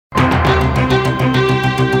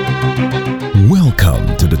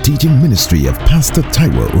teaching ministry of Pastor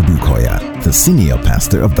Taiwo Odukoya, the senior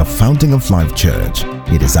pastor of the Fountain of Life Church.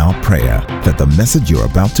 It is our prayer that the message you're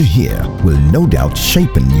about to hear will no doubt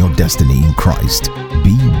shape your destiny in Christ.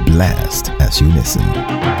 Be blessed as you listen.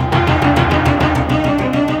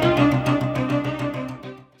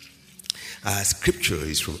 Our scripture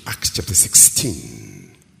is from Acts chapter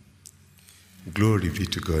 16. Glory be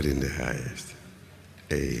to God in the highest.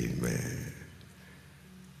 Amen.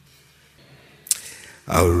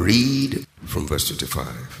 I'll read from verse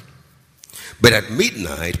 25. But at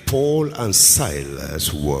midnight, Paul and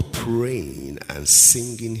Silas were praying and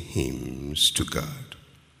singing hymns to God.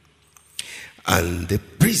 And the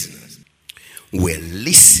prisoners were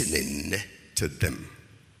listening to them.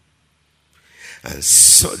 And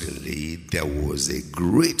suddenly there was a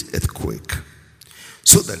great earthquake,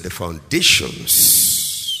 so that the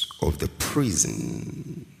foundations of the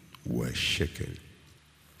prison were shaken.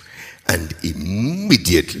 And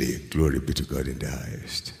immediately, glory be to God in the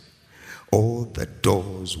highest, all the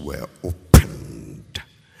doors were opened,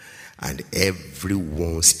 and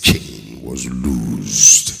everyone's chain was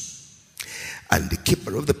loosed. And the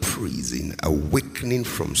keeper of the prison, awakening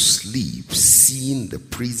from sleep, seeing the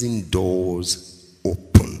prison doors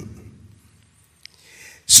open,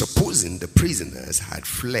 supposing the prisoners had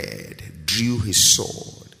fled, drew his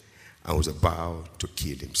sword and was about to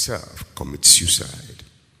kill himself, commit suicide.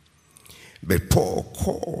 But Paul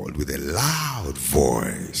called with a loud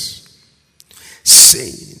voice,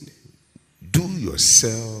 saying, "Do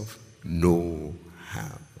yourself no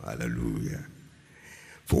harm." Hallelujah.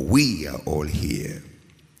 For we are all here.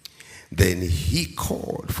 Then he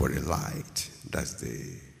called for a light. That's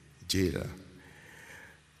the jailer.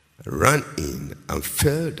 Ran in and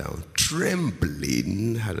fell down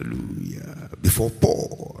trembling, hallelujah, before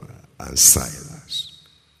Paul and Silas.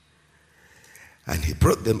 And he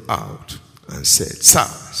brought them out and said,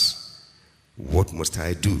 "Sirs, what must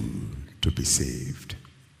I do to be saved?"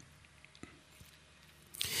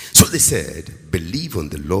 So they said, "Believe on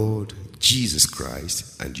the Lord Jesus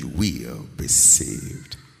Christ, and you will be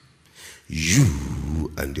saved,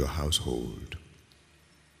 you and your household."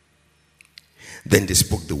 Then they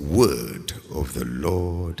spoke the word of the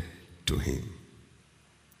Lord to him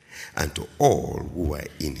and to all who were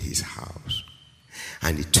in his house.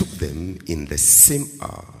 And he took them in the same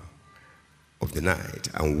hour of the night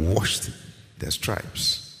and washed their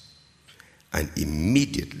stripes. And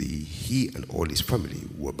immediately he and all his family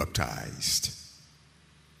were baptized.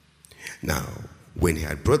 Now, when he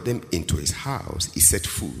had brought them into his house, he set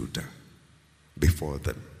food before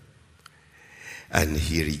them. And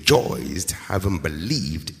he rejoiced, having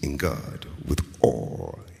believed in God with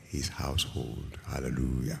all his household.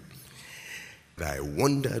 Hallelujah. I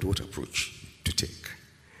wondered what approach to take.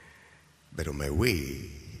 But on my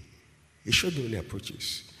way, he showed me many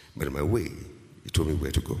approaches. But on my way, he told me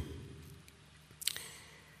where to go.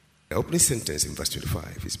 The opening sentence in verse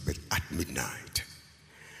 25 is, "But at midnight."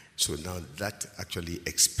 So now that actually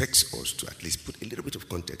expects us to at least put a little bit of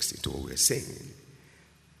context into what we're saying.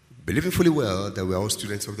 Believing fully well that we're all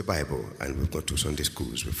students of the Bible and we've gone to Sunday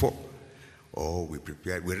schools before. Or we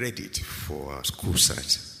read it for our school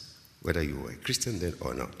search, whether you were a Christian then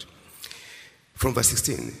or not. From verse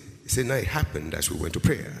 16, it said, "Now it happened as we went to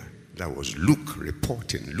prayer." That was Luke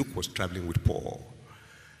reporting. Luke was traveling with Paul.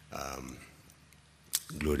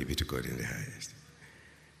 Glory be to God in the highest.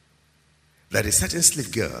 That a certain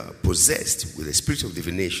slave girl possessed with a spirit of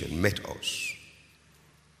divination met us,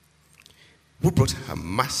 who brought her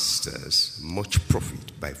masters much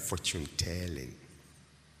profit by fortune telling.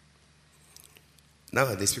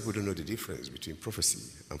 Nowadays, people don't know the difference between prophecy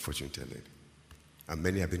and fortune telling. And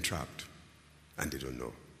many have been trapped, and they don't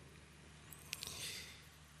know.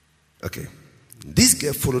 Okay. This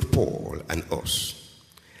girl followed Paul and us,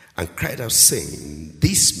 and cried out, saying,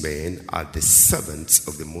 "These men are the servants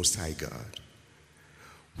of the Most High God,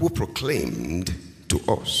 who proclaimed to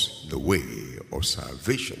us the way of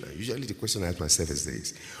salvation." And usually the question I ask myself is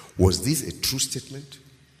this: was this a true statement?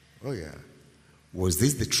 Oh yeah. Was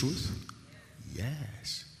this the truth?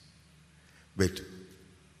 Yes. But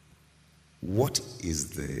what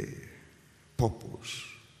is the purpose?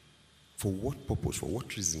 For what purpose? For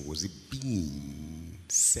what reason was it being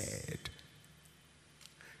said?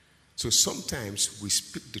 So sometimes we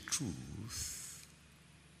speak the truth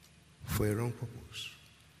for a wrong purpose.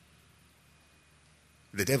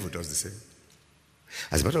 The devil does the same.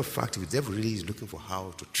 As a matter of fact, if the devil really is looking for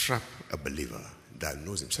how to trap a believer that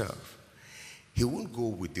knows himself, he won't go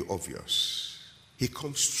with the obvious. He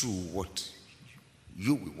comes through what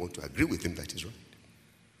you will want to agree with him that is right.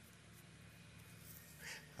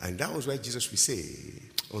 And that was why Jesus will say,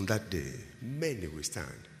 on that day, many will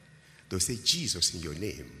stand they'll say, Jesus, in your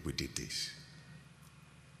name, we did this.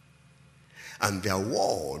 And their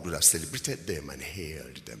world would have celebrated them and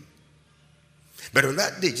hailed them. But on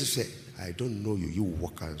that day, Jesus said, I don't know you, you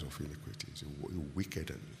workers of iniquities, you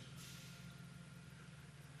wicked.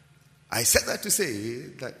 I said that to say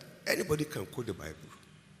that anybody can quote the Bible.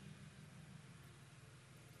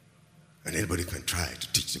 And anybody can try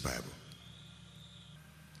to teach the Bible.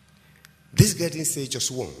 This guy didn't say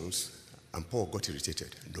just once, and Paul got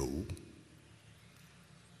irritated. No.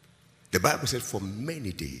 The Bible said for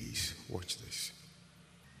many days. Watch this.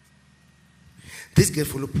 This girl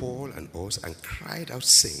followed Paul and us and cried out,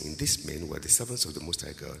 saying, these men were the servants of the Most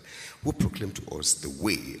High God, who proclaimed to us the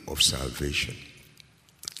way of salvation.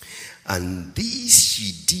 And this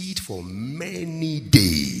she did for many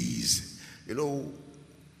days. You know,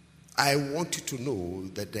 I want you to know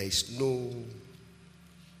that there is no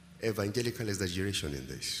evangelical exaggeration in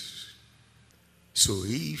this. So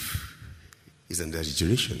if it's an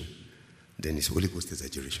exaggeration, then it's Holy Ghost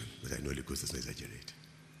exaggeration. But I know Holy Ghost doesn't exaggerate.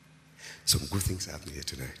 Some good things are happening here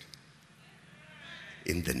tonight.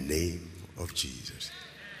 In the name of Jesus.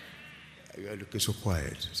 You are looking so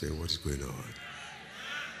quiet, saying, what is going on?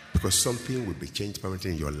 Because something will be changed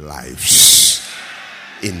permanently in your lives.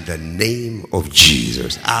 In the name of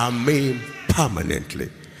Jesus. Amen. Permanently.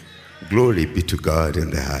 Glory be to God in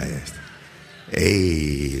the highest.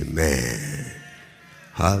 Amen.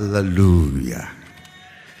 Hallelujah.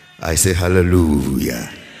 I say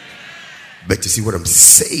hallelujah. But you see, what I'm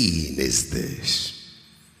saying is this.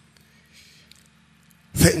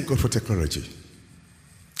 Thank God for technology.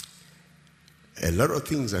 A lot of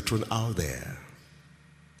things are thrown out there.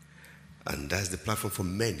 And that's the platform for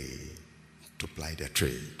many to ply their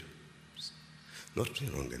trade.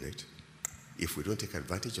 Nothing wrong in it. If we don't take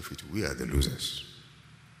advantage of it, we are the losers.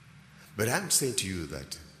 But I'm saying to you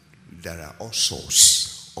that there are all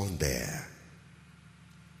sorts on there.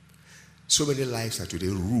 So many lives are today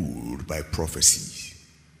ruled by prophecy.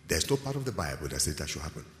 There's no part of the Bible that says that should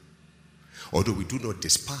happen. Although we do not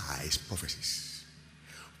despise prophecies.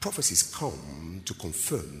 Prophecies come to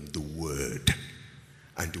confirm the word.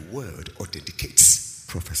 And the word authenticates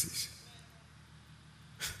prophecies.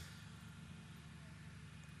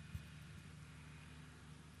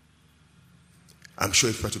 I'm sure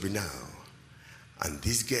if it were to be now, and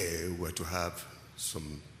this girl were to have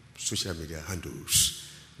some social media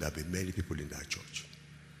handles, there'll be many people in that church.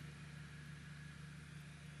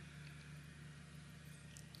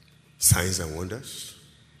 Signs and wonders.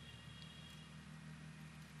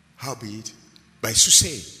 Howbeit, by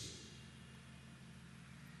soothsaying.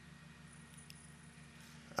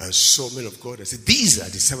 And so many of God have said, these are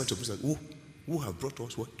the servants of God who have brought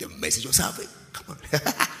us what? The message of salvation. Come on.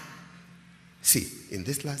 See, in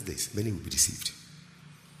these last days, many will be deceived.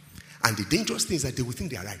 And the dangerous thing is that they will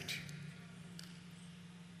think they are right.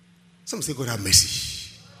 Some say, God have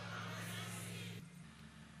mercy.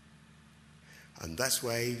 And that's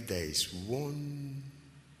why there is one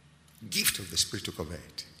gift of the Spirit to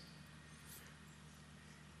convert.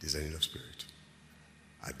 Discerning of spirit.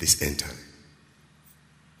 At this end time.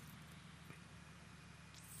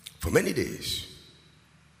 For many days.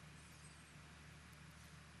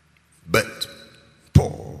 But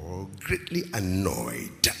Paul, greatly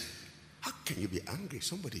annoyed. How can you be angry?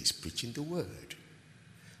 Somebody is preaching the word.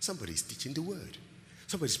 Somebody is teaching the word.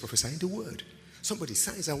 Somebody is prophesying the word. Somebody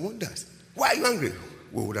signs and wonders. Why are you angry?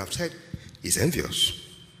 We would have said, he's envious.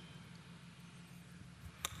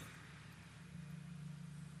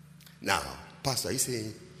 Now, Pastor, are you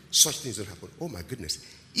saying such things don't happen? Oh my goodness.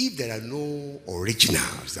 If there are no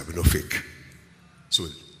originals, there will be no fake. So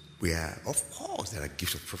we are, of course, there are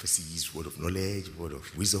gifts of prophecies, word of knowledge, word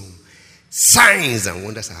of wisdom. Signs and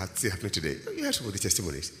wonders are still happening today. You have some of the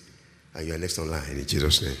testimonies. And you are next online in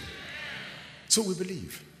Jesus' name. So we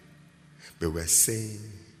believe. But we're saying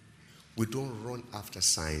we don't run after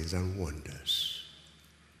signs and wonders.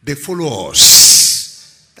 They follow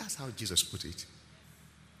us. That's how Jesus put it.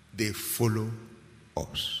 They follow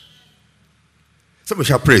us. Somebody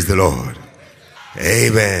shall praise the Lord.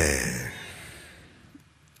 Amen.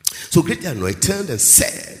 So greatly annoyed, turned and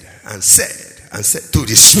said to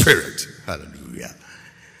the Spirit, hallelujah,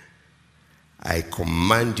 I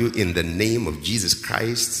command you in the name of Jesus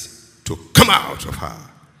Christ to come out of her.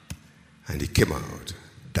 And he came out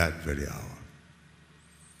that very hour.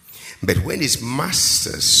 But when his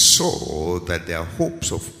masters saw that their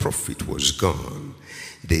hopes of profit was gone,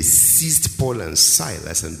 they seized Paul and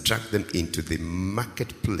Silas and dragged them into the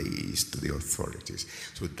marketplace to the authorities.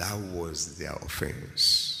 So that was their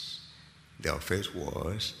offense. Their offense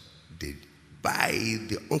was by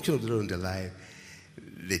the unction of the Lord in their life,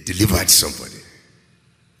 they delivered somebody.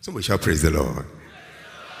 Somebody shall praise the Lord.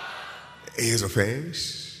 His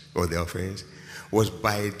offense, or their offense, was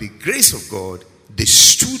by the grace of God, they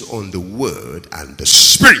stood on the word and the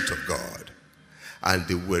Spirit of God. And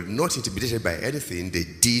they were not intimidated by anything. They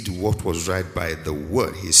did what was right by the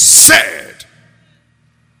word he said.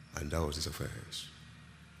 And that was his offense.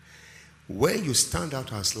 When you stand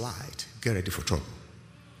out as light, get ready for trouble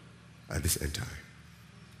at this end time.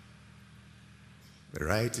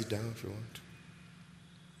 Write it down if you want.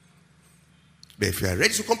 But if you are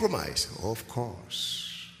ready to compromise, of course.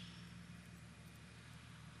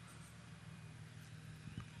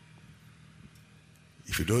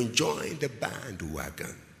 If you don't join the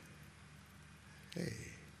bandwagon, hey,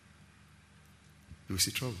 you will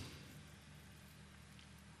see trouble.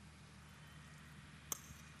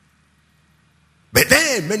 But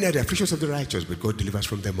then many are the afflictions of the righteous, but God delivers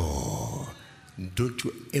from them all. Don't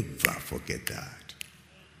you ever forget that.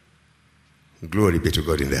 Glory be to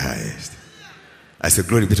God in the highest. I said,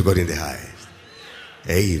 glory be to God in the highest.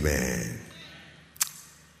 Amen.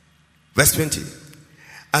 Verse 20.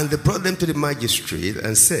 And they brought them to the magistrate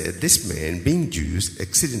and said, this men, being Jews,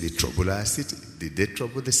 exceedingly trouble our city. Did they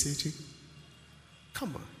trouble the city?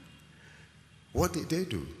 Come on. What did they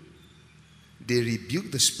do? They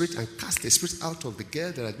rebuked the spirit and cast the spirit out of the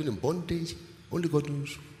girl that had been in bondage. Only God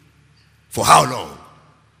knows. For how long?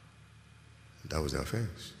 That was their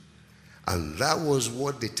offense. And that was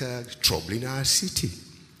what they tagged troubling our city.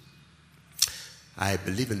 I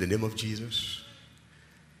believe in the name of Jesus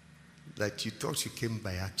that you thought you came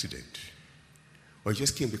by accident, or you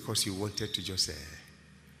just came because you wanted to just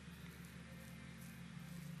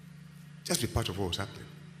be part of what was happening.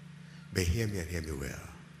 But hear me and hear me well.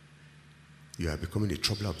 You are becoming a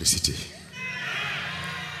troubler of the city.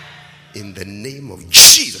 In the name of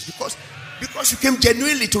Jesus. Because you came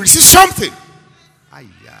genuinely to receive something.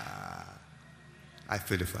 I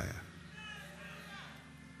feel the fire.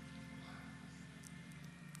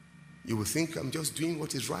 You will think I'm just doing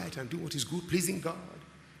what is right and doing what is good, pleasing God.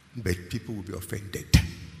 But people will be offended.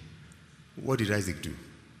 What did Isaac do?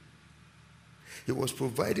 He was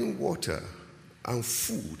providing water and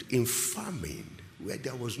food in famine where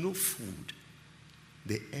there was no food.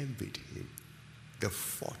 They envied him. They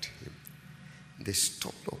fought him. They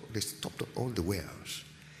stopped up all the wells.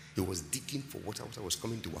 He was digging for water. Water was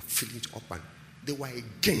coming. They were filling it up and they were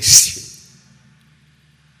against him.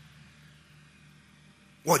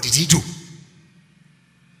 What did he do?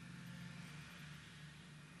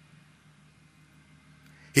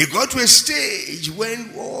 He got to a stage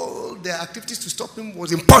when all the activities to stop him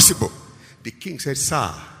was impossible. The king said,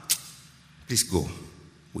 sir, please go.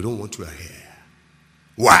 We don't want you here.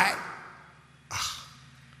 Why?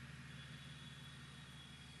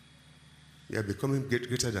 You are becoming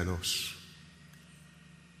greater than us.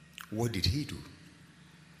 What did he do?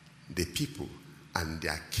 The people and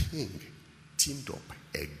their king teamed up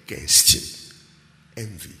against him.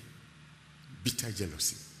 Envy, bitter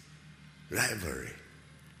jealousy, rivalry,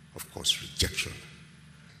 of course, rejection.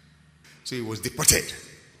 So he was deported.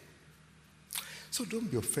 So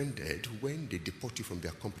don't be offended when they deport you from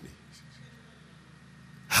their company,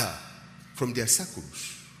 from their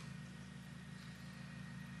circles.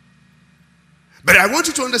 But I want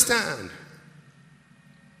you to understand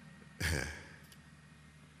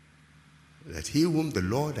that he whom the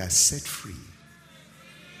Lord has set free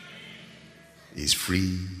is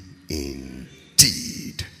free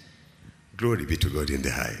indeed. Glory be to God in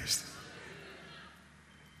the highest.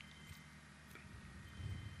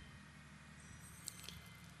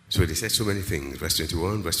 So they said so many things. Verse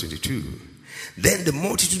 21, verse 22. Then the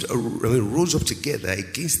multitude rose up together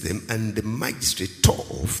against them, and the magistrate tore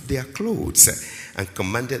off their clothes and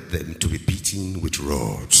commanded them to be beaten with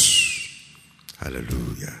rods.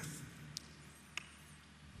 Hallelujah.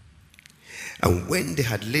 And when they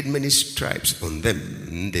had laid many stripes on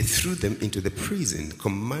them, they threw them into the prison,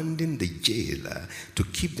 commanding the jailer to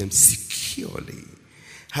keep them securely.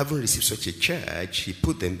 Having received such a charge, he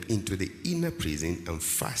put them into the inner prison and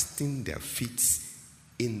fastened their feet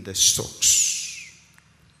in the stocks.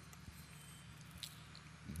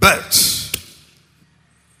 But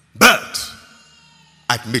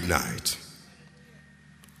at midnight,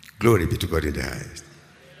 glory be to God in the highest.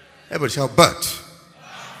 Everybody shout, but.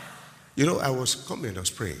 You know, I was coming and I was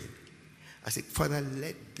praying. I said, Father,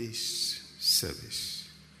 let this service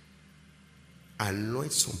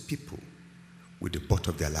anoint some people with the butt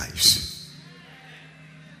of their lives.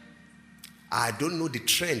 I don't know the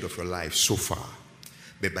trend of your life so far,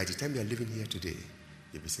 but by the time you are living here today,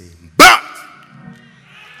 you'll be saying, but!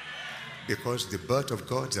 Because the birth of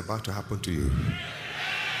God is about to happen to you.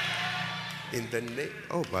 In the name,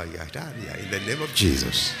 in the name of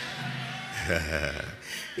Jesus.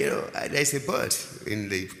 There's a bird in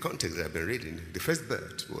the context that I've been reading. The first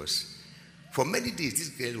bird was, for many days, this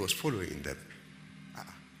girl was following them.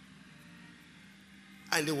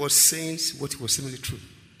 And it was saying what was seemingly true.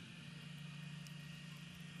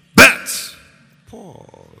 But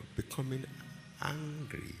Paul becoming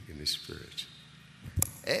angry in the spirit.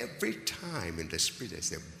 Every time in the spirit they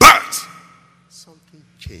say, but something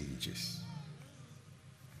changes.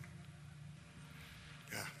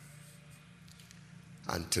 Yeah.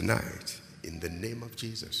 And tonight, in the name of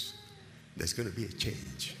Jesus, there's going to be a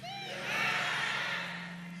change.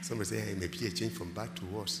 Somebody say, it may be a change from bad to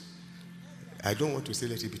worse. I don't want to say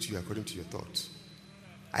let it be to you according to your thoughts.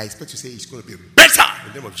 I expect to say it's going to be better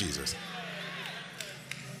in the name of Jesus.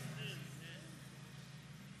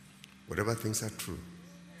 Whatever things are true.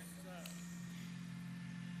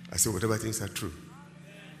 I say whatever things are true.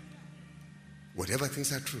 Whatever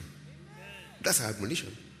things are true. That's our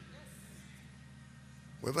admonition.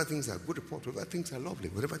 Whatever things are good report, whatever things are lovely,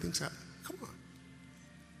 whatever things are, come on.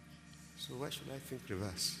 So why should I think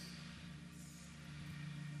reverse?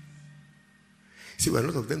 See, we're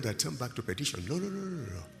not of them that turn back to perdition. No.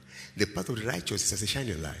 The path of the righteous is as a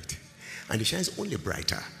shining light. And it shines only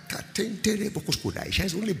brighter. It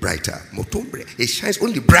shines only brighter. It shines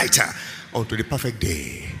only brighter unto the perfect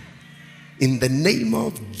day. In the name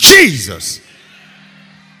of Jesus.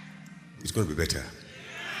 It's going to be better.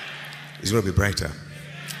 It's going to be brighter.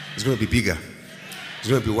 It's going to be bigger. It's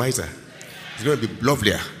going to be wiser. It's going to be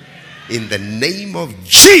lovelier. In the name of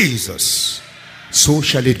Jesus. So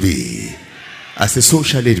shall it be. I say, so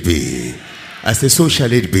shall it be. I say, so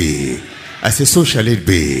shall it be. I say, so shall it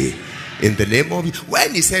be. In the name of...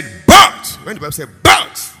 When he said, but, when the Bible said,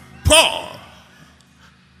 but, Paul,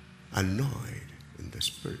 annoyed in the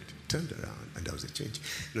spirit, turned around and there was a change.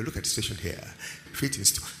 Look at the situation here. Fit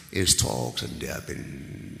in stocks and they have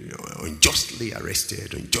been unjustly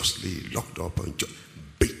arrested, unjustly locked up,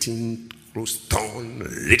 beaten, close, torn,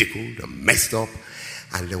 ridiculed, and messed up.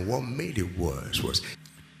 And then what made it worse was...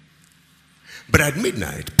 But at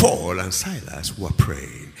midnight, Paul and Silas were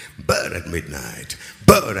praying. But at midnight.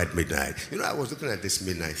 I was looking at this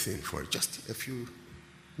midnight thing for just a few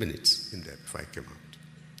minutes in there before I came out.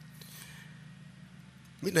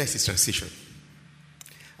 Midnight is transition.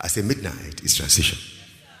 I say midnight is transition.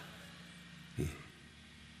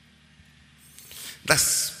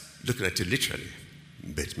 That's looking at it literally,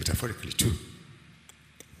 but metaphorically too.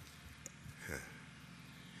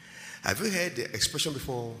 Have you heard the expression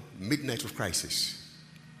before, midnight of crisis?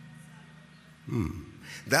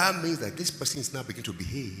 That means that this person is now beginning to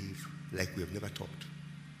behave like we have never thought.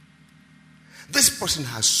 This person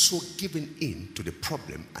has so given in to the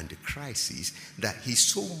problem and the crisis that he's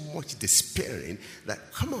so much despairing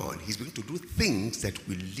that, come on, he's going to do things that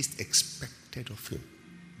we least expected of him.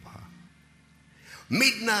 Wow.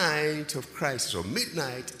 Midnight of crisis or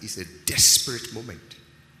midnight is a desperate moment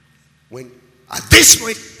when at this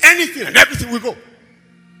point, anything and everything will go.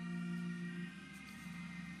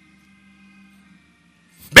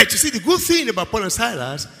 But you see, the good thing about Paul and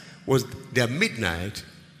Silas was their midnight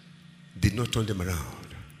did not turn them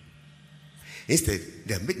around. Instead,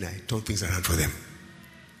 their midnight turned things around for them.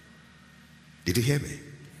 Did you hear me?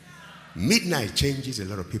 Midnight changes a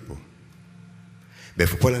lot of people. But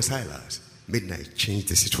for Paul and Silas, midnight changed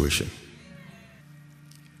the situation.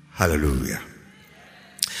 Hallelujah.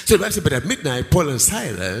 So the Bible said, but at midnight, Paul and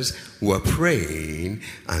Silas were praying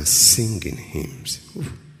and singing hymns.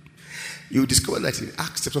 You discover that in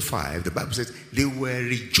Acts chapter 5, the Bible says they were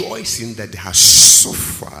rejoicing that they had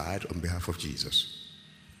suffered on behalf of Jesus.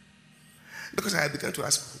 Because I began to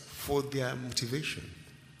ask for their motivation.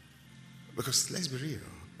 Because let's be real.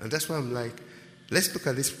 And that's why I'm like, let's look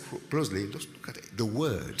at this closely. Let's look at the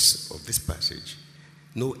words of this passage.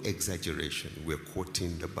 No exaggeration. We're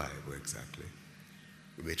quoting the Bible exactly.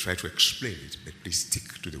 We may try to explain it, but please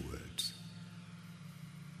stick to the words.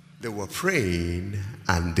 They were praying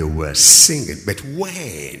and they were singing. But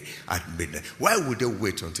when? At midnight. Why would they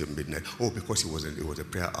wait until midnight? Oh, because it was a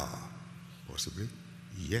prayer hour. Possibly.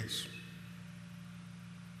 Yes.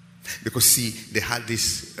 Because see, they had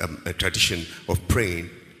this a tradition of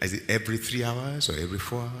praying as every 3 hours or every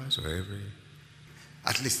 4 hours or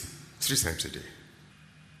at least 3 times a day.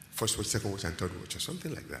 First watch, second watch, and third watch, or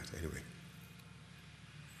something like that. Anyway.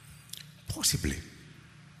 Possibly.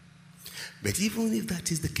 But even if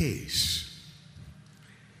that is the case,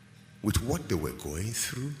 with what they were going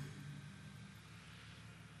through,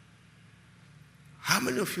 how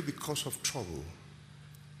many of you, because of trouble,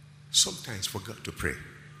 sometimes forgot to pray?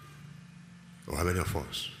 Or how many of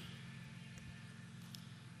us?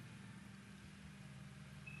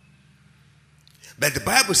 But the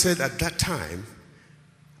Bible said at that time,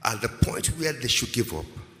 at the point where they should give up,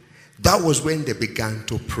 that was when they began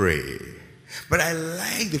to pray. But I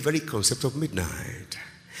like the very concept of midnight.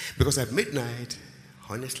 Because at midnight,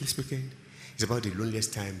 honestly speaking, it's about the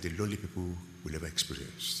loneliest time the lonely people will ever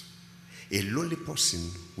experience. A lonely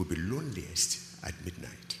person will be loneliest at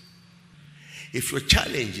midnight. If your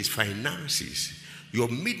challenge is finances, your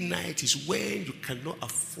midnight is when you cannot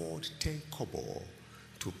afford 10 kobo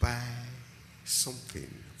to buy something,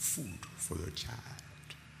 food for your child.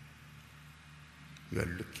 You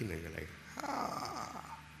are looking and you're like,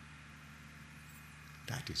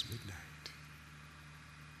 that is midnight.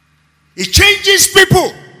 It changes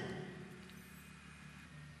people.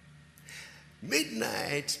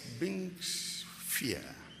 Midnight brings fear.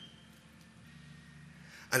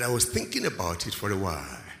 And I was thinking about it for a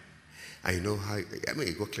while. I know how,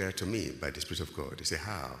 it got clear to me by the Spirit of God. They say,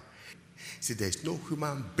 how? See, there's no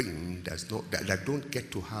human being that don't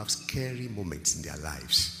get to have scary moments in their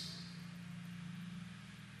lives.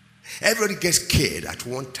 Everybody gets scared at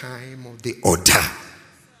one time or the other.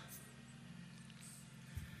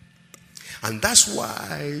 And that's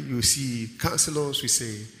why you see counselors will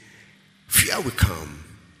say, fear will come,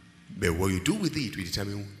 but what you do with it will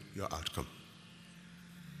determine your outcome.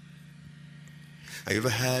 Have you ever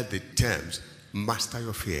heard the terms, master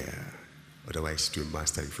your fear? Otherwise, to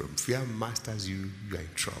master it from fear masters you, you are in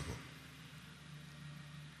trouble.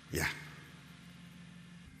 Yeah.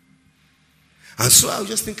 And so I was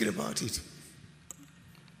just thinking about it.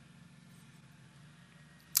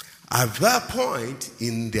 At that point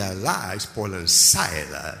in their lives, Paul and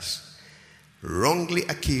Silas, wrongly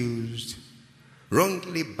accused,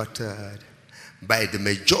 wrongly battered by the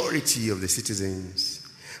majority of the citizens,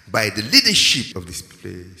 by the leadership of this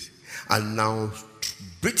place, and now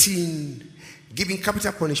beaten, given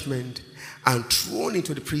capital punishment, and thrown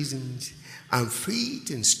into the prisons, and feet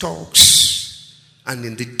in stocks, and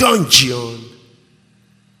in the dungeon.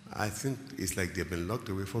 I think it's like they've been locked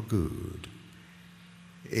away for good.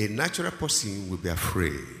 A natural person will be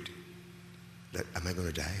afraid that, am I going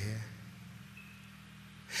to die here?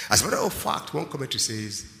 As a matter of fact, one commentary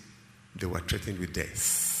says they were threatened with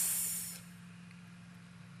death.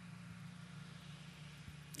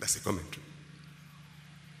 That's a commentary.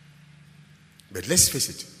 But let's face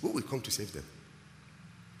it, who will come to save them?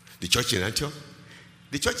 The church in Antioch?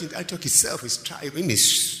 The church in Antioch itself is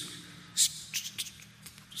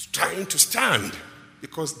trying to stand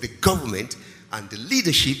because the government and the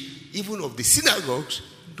leadership, even of the synagogues,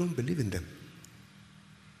 don't believe in them.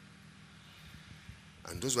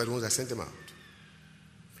 And those were the ones that sent them out.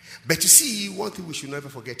 But you see, one thing we should never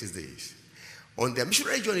forget is this. On their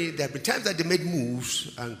missionary journey, there have been times that they made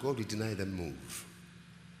moves and God will deny them move.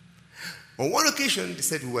 On one occasion, they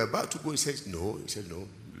said, we were about to go. He said, no. He said, no.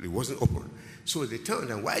 It wasn't open. So they turned,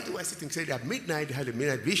 and why do I sit and say at midnight, they had a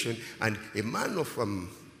midnight vision, and a man of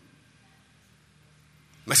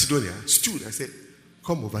Macedonia stood and said,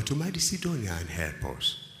 come over to Macedonia and help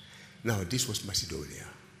us. Now, this was Macedonia.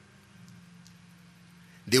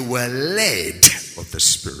 They were led of the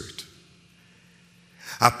Spirit.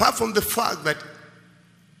 Apart from the fact that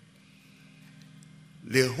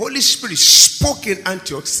the Holy Spirit spoke in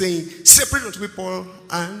Antioch saying, separate unto me Paul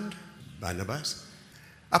and Barnabas.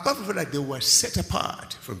 Apart from that, they were set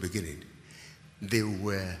apart from the beginning. They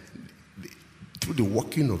were, through the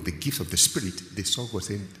working of the gifts of the Spirit, they saw God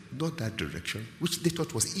saying, not that direction, which they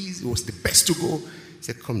thought was easy, was the best to go. He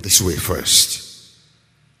said, come this way first.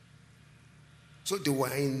 So they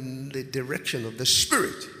were in the direction of the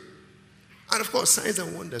Spirit. And of course, signs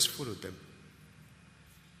and wonders followed them.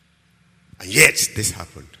 And yet, this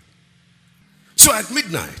happened. So at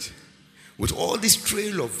midnight, with all this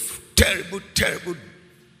trail of terrible, terrible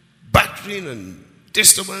battering and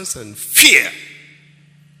disturbance and fear,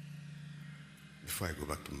 before I go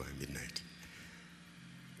back to my midnight,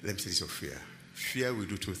 let me say this of fear. Fear will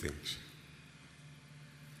do two things.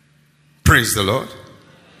 Praise the Lord.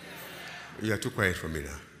 You are too quiet for me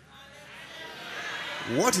now.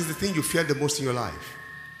 What is the thing you fear the most in your life?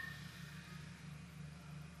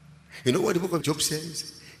 You know what the book of Job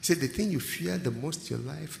says? He said the thing you fear the most in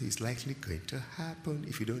your life is likely going to happen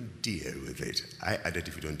if you don't deal with it. I added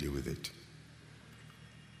if you don't deal with it.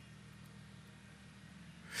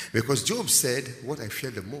 Because Job said, what I fear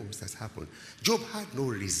the most has happened. Job had no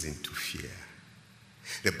reason to fear.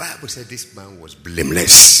 The Bible said this man was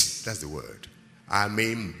blameless. That's the word. I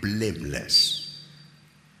mean blameless.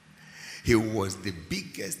 He was the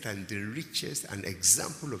biggest and the richest and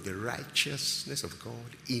example of the righteousness of God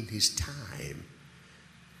in his time.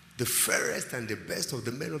 The fairest and the best of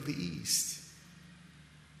the men of the East.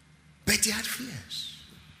 But he had fears.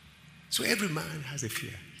 So every man has a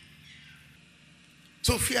fear.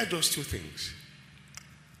 So fear does two things.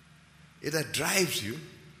 It either drives you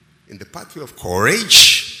in the pathway of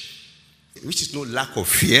courage, which is no lack of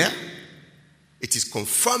fear. It is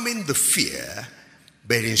confirming the fear,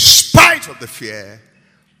 but in spite of the fear,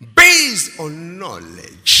 based on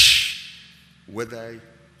knowledge, whether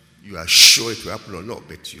you are sure it will happen or not,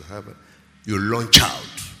 but you launch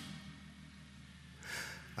out.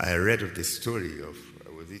 I read of the story of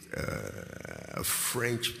a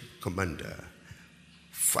French commander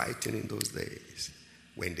fighting in those days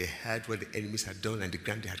when they heard what the enemies had done and the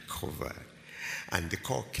ground they had covered, and the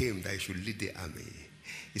call came that he should lead the army.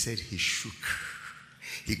 He said he shook.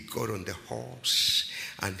 He got on the horse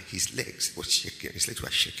and his legs were shaking. His legs were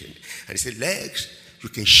shaking. And he said, legs, you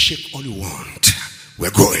can shake all you want.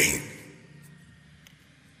 We're going.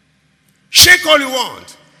 Shake all you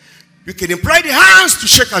want. You can employ the hands to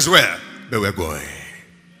shake as well. But we're going.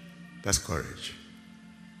 That's courage.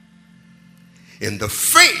 In the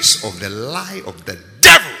face of the lie of the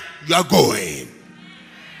devil, you are going.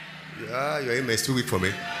 Yeah, your amen is too weak for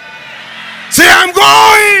me. Say, I'm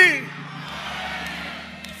going.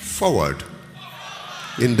 Forward.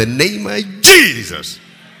 In the name of Jesus.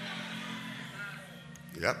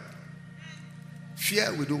 Yep.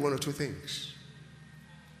 Fear will do one or two things.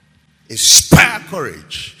 Inspire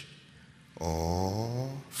courage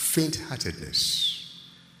or faint-heartedness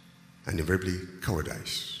and invariably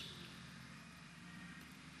cowardice.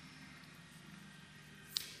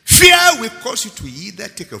 Fear will cause you to either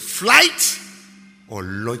take a flight or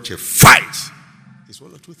launch a fight. It's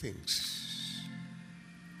one or two things.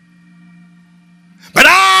 But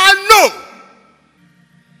I know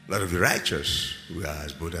that of the righteous, we are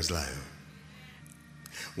as bold as lion.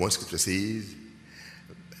 One scripture says,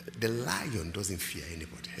 the lion doesn't fear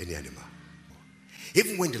anybody, any animal.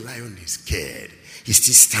 Even when the lion is scared, he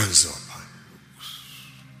still stands up.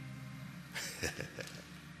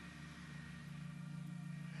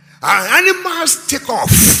 And animals take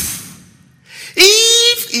off.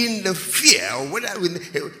 If in the fear, or whether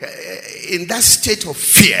in that state of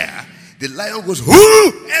fear, the lion goes,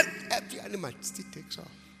 whoo! Every animal still takes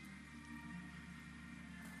off.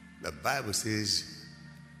 The Bible says,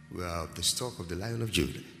 we are of the stock of the Lion of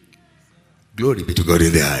Judah. Glory be to God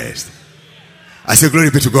in the highest. I say,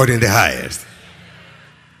 glory be to God in the highest.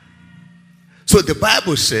 So the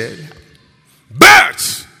Bible said,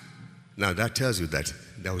 but now that tells you that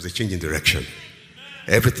there was a change in direction.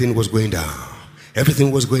 Everything was going down.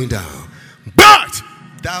 Everything was going down. But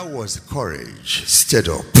that was courage stirred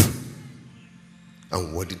up.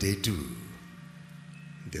 And what did they do?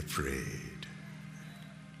 They prayed.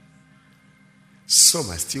 Some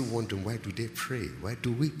are still wondering, why do they pray? Why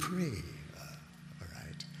do we pray? All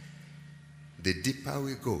right. The deeper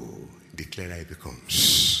we go, the clearer it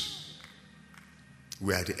becomes.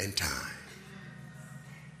 We are at the end time.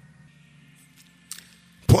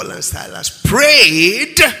 Paul and Silas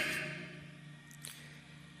prayed.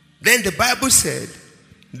 Then the Bible said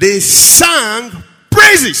they sang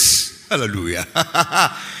praises. Hallelujah.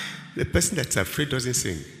 The person that's afraid doesn't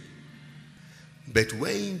sing. But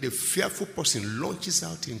when the fearful person launches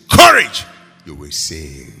out in courage, you will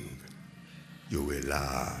sing. You will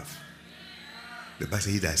laugh. The Bible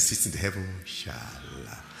says, he that sits in the heaven shall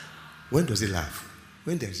laugh. When does he laugh?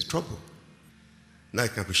 When there is trouble. Now you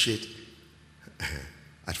can appreciate.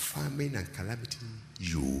 At famine and calamity,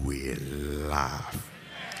 you will laugh.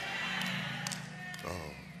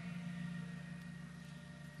 Oh.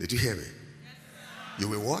 Did you hear me? You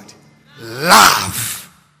will what? Laugh.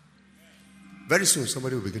 Very soon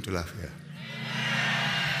somebody will begin to laugh here.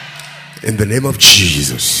 In the name of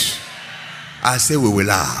Jesus. I say we will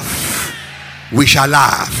laugh. We shall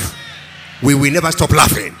laugh. We will never stop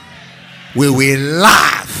laughing. We will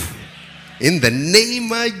laugh. In the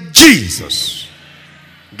name of Jesus.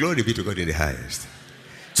 Glory be to God in the highest.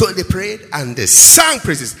 So they prayed and they sang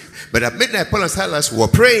praises. But at midnight, Paul and Silas were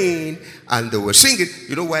praying and they were singing.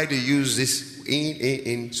 You know why they use this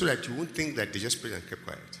in so that you won't think that they just prayed and kept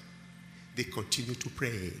quiet. They continue to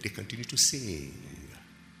pray. They continue to sing.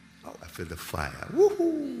 Oh, I feel the fire.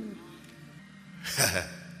 Woohoo!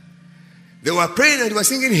 They were praying and they were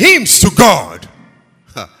singing hymns to God.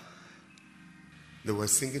 They were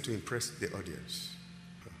singing to impress the audience.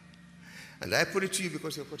 And I put it to you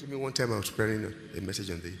because you put to me one time I was preparing a message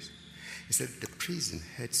on this. He said the prison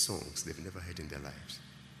heard songs they've never heard in their lives.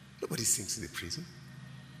 Nobody sings in the prison.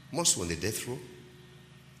 Most were on the death row.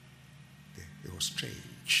 It was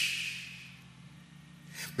strange.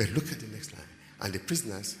 But look at the next line. And the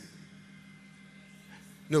prisoners.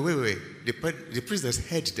 No, wait. The prisoners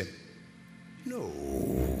heard them. No.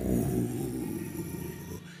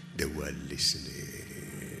 They were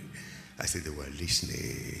listening. I said they were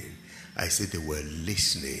listening. I said they were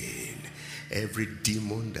listening. Every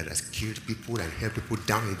demon that has killed people and held people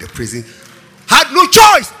down in the prison had no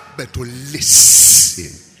choice but to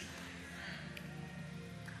listen.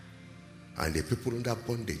 And the people under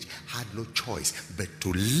bondage had no choice but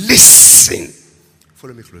to listen.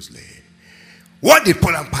 Follow me closely. What did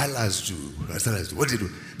Paul and Silas do? What did they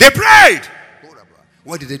do? They prayed.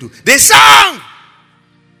 What did they do? They sang.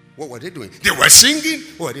 What were they doing? They were singing.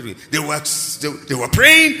 What were they doing? They were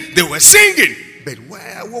praying. They were singing. But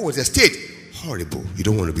what was the state? Horrible. You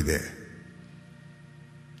don't want to be there.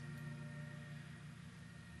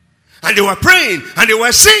 And they were praying and they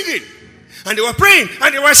were singing. And they were praying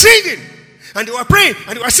and they were singing. And they were praying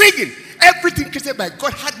and they were singing. Everything created by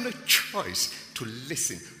God had no choice to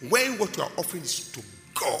listen. When what you are offering is to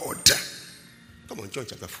God. Come on, John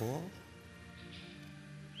chapter 4.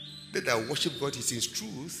 They that worship God is in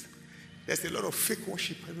truth. There's a lot of fake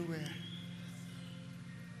worship everywhere.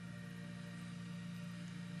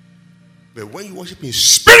 But when you worship in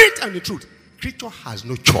spirit and in truth, creature has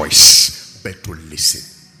no choice but to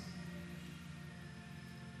listen.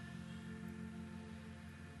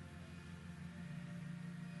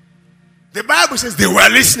 The Bible says they were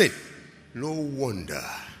listening. No wonder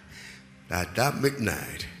that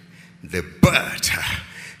midnight, the bird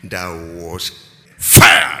that was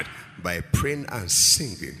fired by praying and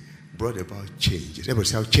singing brought about change. Everybody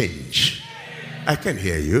say change. I can't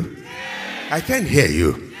hear you. I can't hear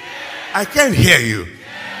you. I can't hear you.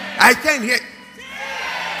 I can't hear.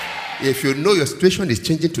 If you know your situation is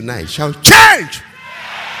changing tonight, shout change.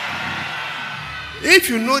 If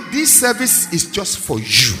you know this service is just for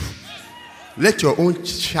you, let your own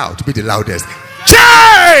shout be the loudest.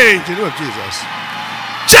 Change in the name of Jesus.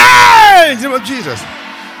 Change in the name of Jesus.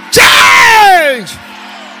 Change.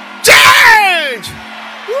 Change.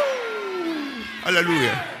 Woo.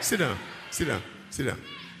 Hallelujah. Sit down. Sit down. Sit down.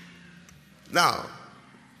 Now,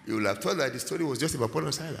 you will have thought that the story was just about Paul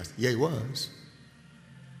and Silas. Yeah, it was.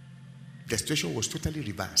 The situation was totally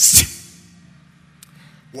reversed.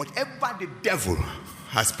 Whatever the devil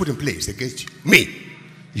has put in place against me,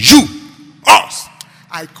 you, us,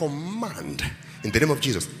 I command in the name of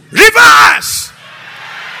Jesus, reverse.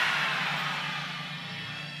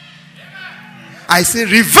 I say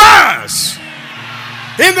reverse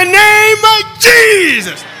in the name of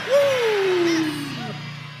Jesus. Woo.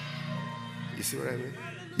 You see what I mean?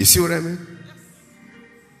 You see what I mean?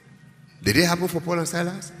 Did it happen for Paul and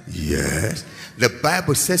Silas? Yes. The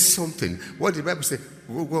Bible says something. What did the Bible say?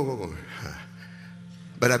 Go.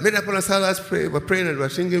 But I made Paul and Silas pray. Were praying and were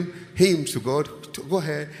singing hymns to God. Go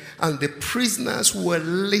ahead. And the prisoners were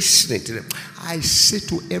listening to them. I say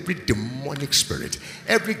to every demonic spirit,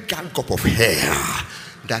 every gang up of hair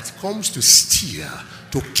that comes to steal,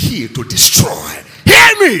 to kill, to destroy,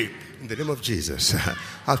 hear me in the name of Jesus.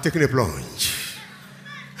 I've taken a plunge.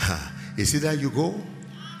 It's either you go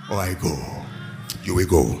or I go. You will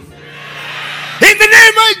go. In the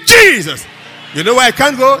name of Jesus. You know where I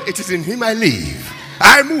can't go? It is in him I live.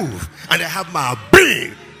 I move and I have my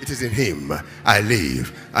being. It is in him I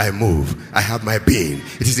live, I move, I have my being.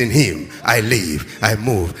 It is in him I live, I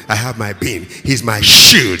move, I have my being. He's my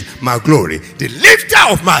shield, my glory, the lifter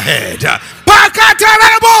of my head.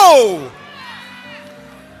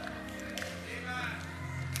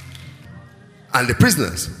 And the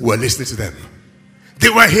prisoners were listening to them. They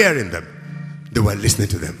were hearing them. They were listening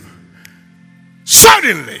to them.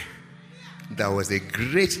 Suddenly, there was a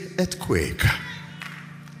great earthquake,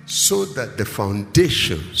 so that the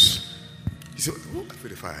foundations. You say, oh, I feel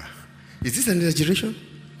the fire. Is this an exaggeration?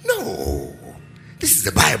 No. This is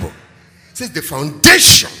the Bible. It says the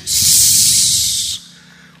foundations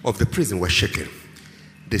of the prison were shaken.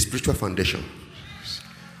 The spiritual foundations,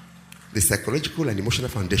 the psychological and emotional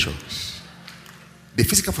foundations, the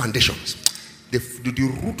physical foundations, the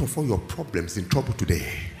root of all your problems in trouble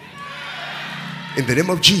today. In the name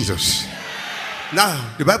of Jesus.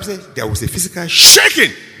 Now, the Bible says there was a physical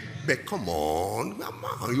shaking. But come on,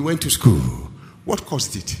 you went to school. What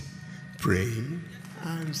caused it? Praying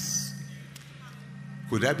and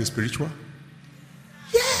could that be spiritual?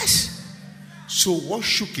 Yes. So what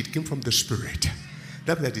shook it came from the spirit.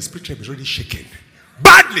 That means that the spiritual was already shaken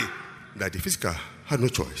badly, that the physical had no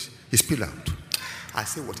choice. He spilled out. I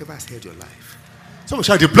say, whatever has held your life. Someone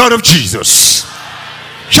shout the blood of Jesus.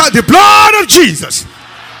 Shout the blood of Jesus.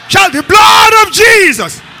 Shout the blood of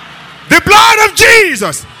Jesus. The blood of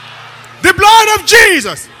Jesus. The blood of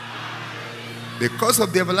Jesus. Because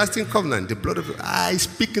of the everlasting covenant, the blood of I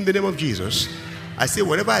speak in the name of Jesus. I say,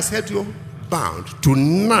 whatever has held you bound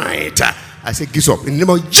tonight, I say, get up in the name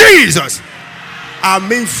of Jesus. I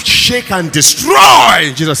mean, shake and destroy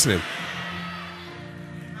in Jesus' name.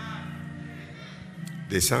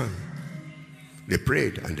 They sang. They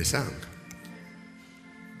prayed and they sang.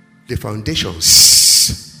 The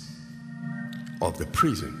foundations of the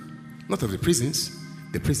prison, not of the prisons,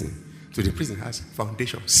 the prison. So the prison has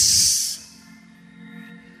foundations.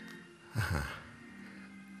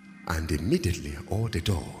 And immediately all the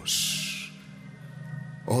doors,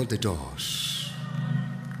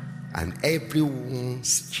 and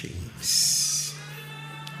everyone's chains.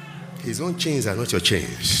 His own chains are not your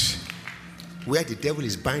chains. Where the devil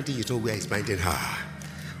is binding, you know where he's binding her.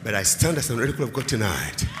 But I stand as an oracle of God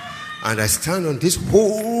tonight, and I stand on this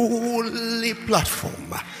holy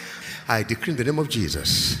platform. I decree in the name of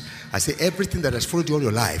Jesus. I say everything that has followed you all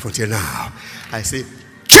your life until now, I say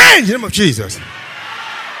change in the name of Jesus.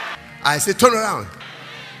 I say turn around.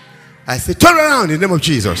 I say turn around in the name of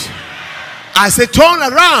Jesus. I say turn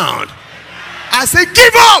around. I say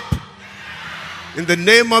give up in the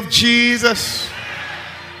name of Jesus.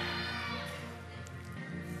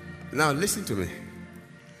 Now listen to me.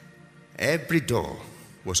 Every door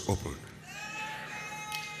was open.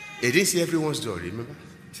 It didn't say everyone's door, remember?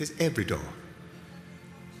 It says every door.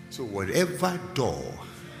 So whatever door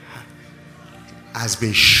has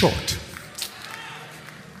been shut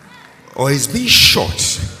or is being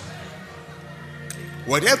shut,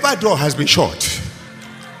 whatever door has been shut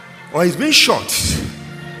or is being shut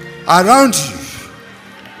around you,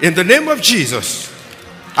 in the name of Jesus,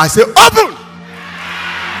 I say open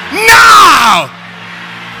now,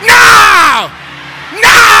 now,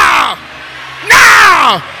 now,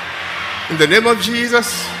 now, in the name of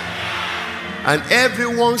Jesus. And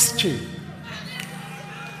everyone's chain.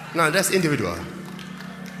 Now that's individual.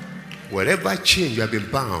 Whatever chain you have been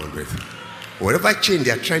bound with, whatever chain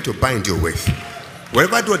they are trying to bind you with,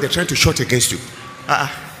 whatever door they're trying to shut against you, I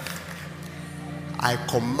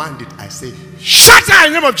command it. I say, shatter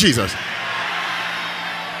in the name of Jesus.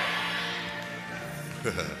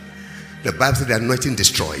 The Bible says the anointing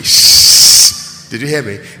destroys. Did you hear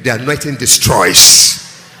me? The anointing destroys.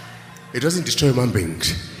 It doesn't destroy human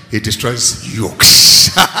beings. It destroys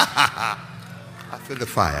yokes. I feel the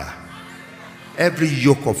fire. Every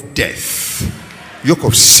yoke of death, yoke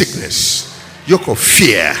of sickness, yoke of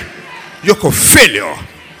fear, yoke of failure,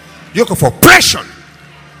 yoke of oppression,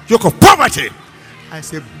 yoke of poverty, I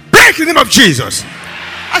say break in the name of Jesus.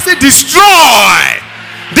 I say destroy,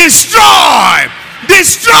 destroy,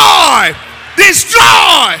 destroy,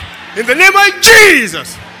 destroy in the name of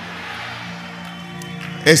Jesus.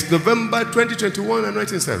 It's November 2021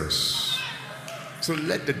 anointing service. So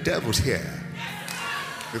let the devils hear,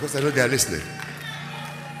 because I know they are listening.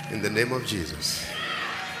 In the name of Jesus.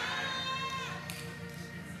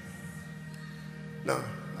 Now,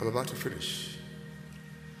 I'm about to finish.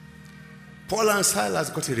 Paul and Silas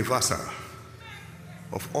got a reversal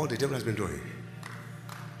of all the devil has been doing.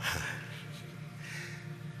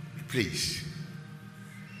 Please.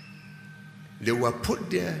 They were put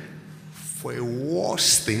there for a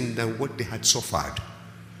worse thing than what they had suffered.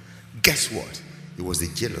 Guess what? It was the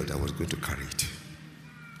jailer that was going to carry it.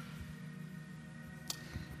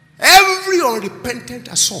 Every unrepentant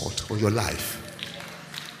assault on your life.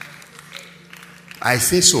 I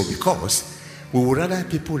say so because we would rather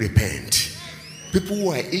people repent. People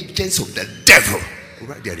who are agents of the devil would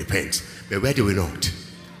rather repent. But where they will not.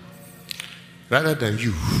 Rather than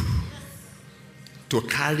you to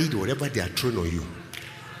carry whatever they are throwing on you,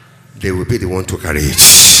 they will be the one to carry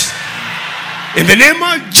it. In the name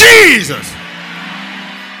of Jesus.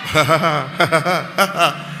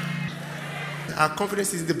 Our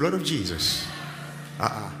confidence is in the blood of Jesus.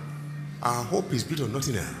 Our hope is built on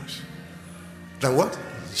nothing else than what?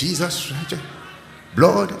 Jesus' righteousness.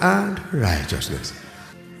 Blood and righteousness.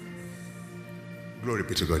 Glory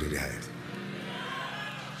be to God in the highest.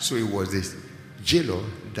 So it was this jailer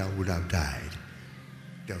that would have died.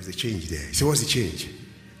 There was a change there. So what's the change?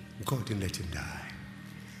 God didn't let him die.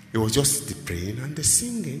 It was just the praying and the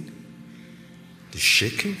singing, the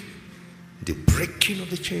shaking, the breaking of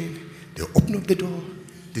the chain, the opening of the door,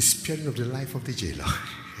 the sparing of the life of the jailer,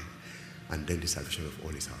 and then the salvation of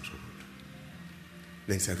all his household.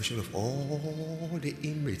 Then salvation of all the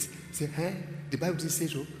inmates. Say, hey, the Bible didn't say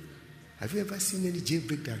so. Have you ever seen any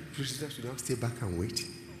jailbreak that prisoners should now stay back and wait?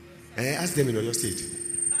 Ask them in your state.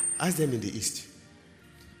 Ask them in the east.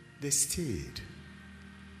 They stayed.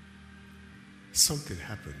 Something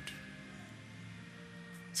happened.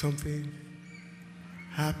 Something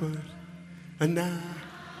happened. And now,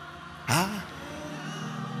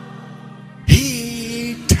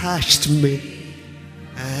 he touched me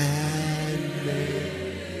and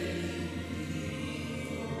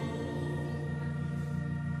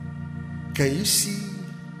Can you see?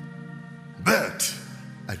 But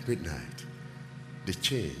at midnight, the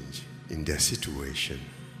change in their situation,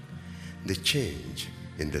 the change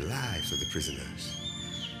in the lives of the prisoners,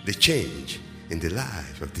 the change in the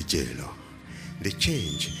lives of the jailer, the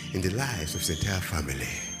change in the lives of his entire family.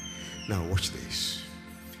 Now watch this.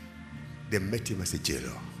 They met him as a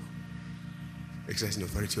jailer, exercising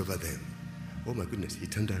authority over them. Oh my goodness, he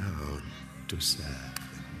turned around to serve them.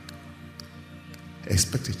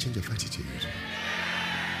 Expect a change of attitude.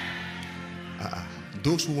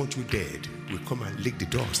 Those who want you dead will come and lick the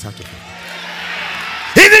dust out of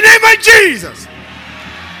you. In the name of Jesus.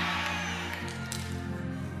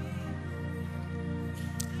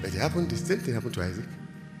 But it happened, the same thing happened to Isaac.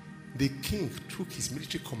 The king took his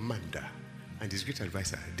military commander and his great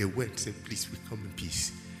advisor. They went and said, please, we come in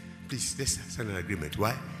peace. Please, let's sign an agreement.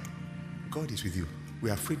 Why? God is with you.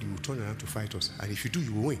 We are afraid you will turn around to fight us. And if you do,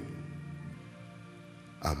 you will win.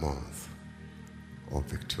 A month of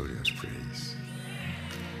victorious praise.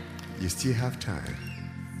 You still have time.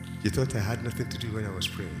 You thought I had nothing to do when I was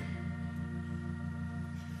praying.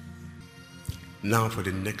 Now for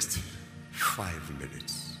the next 5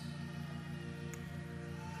 minutes.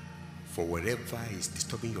 For whatever is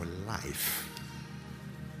disturbing your life,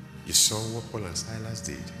 you saw what Paul and Silas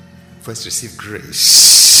did. First, receive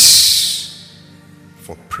grace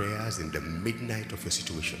for prayers in the midnight of your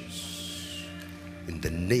situations. In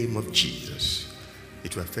the name of Jesus,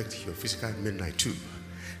 it will affect your physical midnight too.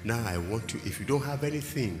 Now I want to, if you don't have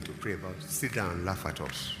anything to pray about, sit down and laugh at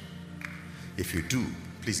us. If you do,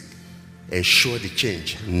 please ensure the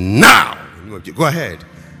change now. Go ahead.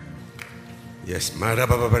 Yes.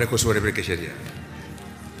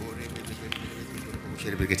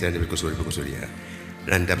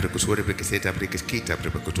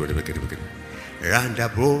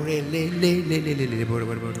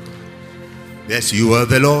 Yes, you are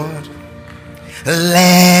the Lord.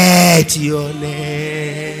 Let your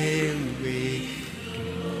name be.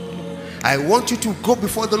 I want you to go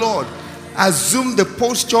before the Lord. Assume the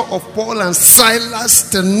posture of Paul and Silas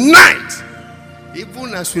tonight,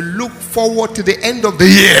 even as we look forward to the end of the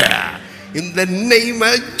year. In the name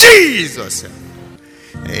of Jesus.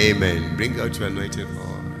 Amen. Bring out your anointing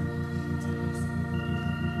oil.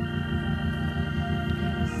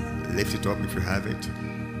 Lift it up if you have it.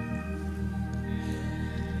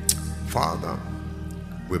 Father,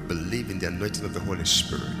 we believe in the anointing of the Holy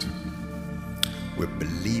Spirit. We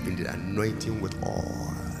believe in the anointing with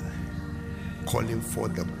oil, calling for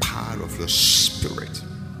the power of your Spirit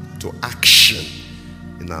to action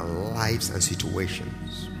in our lives and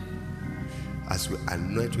situations. As we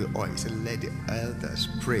anoint with oil, he said, let the elders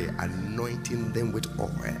pray, anointing them with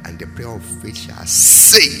oil, and the prayer of faith shall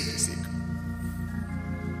save the sick.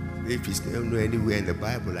 If it's not anywhere in the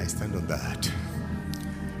Bible, I stand on that.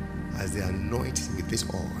 As they anoint with this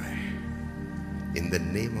oil, in the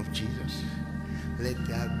name of Jesus, let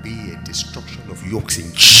there be a destruction of yokes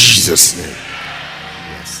in Jesus' name.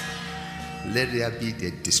 Yes. Let there be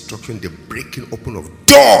the destruction, the breaking open of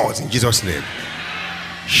doors in Jesus' name.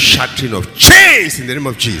 Shattering of chains in the name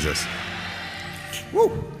of Jesus.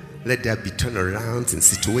 Woo. Let there be turnarounds in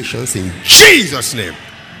situations in Jesus' name.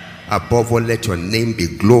 Above all, let your name be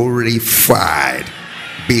glorified.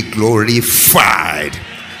 Be glorified.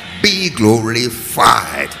 Be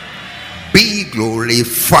glorified. Be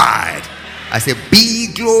glorified. I say,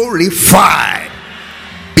 be glorified.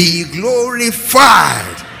 Be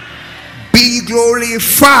glorified. Be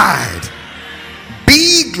glorified.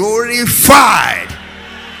 Be glorified.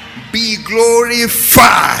 Be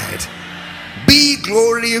glorified. Be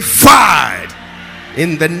glorified.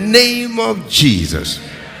 In the name of Jesus.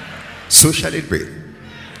 So shall it be.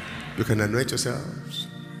 You can anoint yourselves.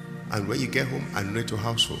 And when you get home, anoint your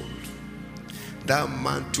household. That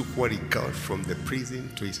man took what he got from the prison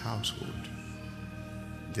to his household.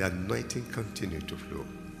 The anointing continued to flow.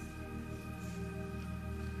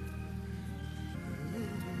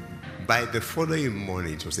 By the following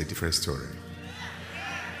morning, it was a different story.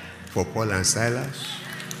 For Paul and Silas,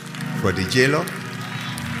 for the jailer,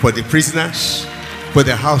 for the prisoners, for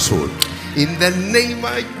the household. In the name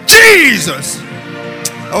of Jesus.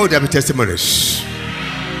 Oh, there will be testimonies.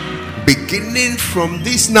 Beginning from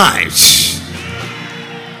this night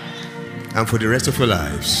and for the rest of your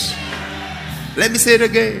lives. Let me say it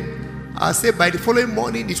again. I'll say by the following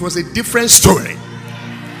morning, it was a different story.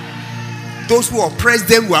 Those who oppressed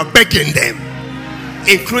them were begging them,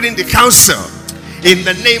 including the council. In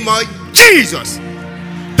the name of Jesus.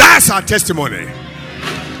 That's our testimony.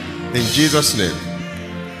 In Jesus' name.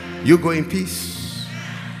 You go in peace.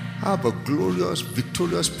 Have a glorious,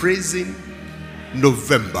 victorious, praising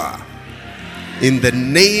November. In the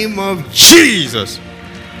name of Jesus.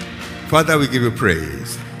 Father, we give you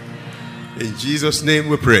praise. In Jesus' name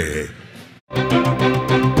we pray.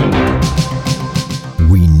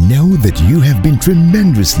 We know that you have been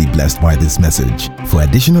tremendously blessed by this message. For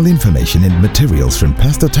additional information and materials from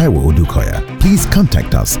Pastor Taiwo Odukoya, please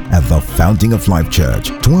contact us at the Fountain of Life Church,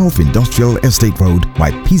 12 Industrial Estate Road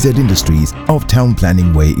by PZ Industries of Town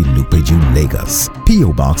Planning Way in Lupeju, Lagos.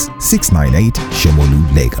 P.O. Box 698,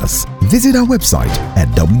 Shomolu, Lagos. Visit our website at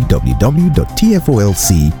www.tfolc.org.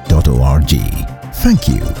 Thank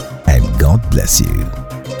you, and God bless you.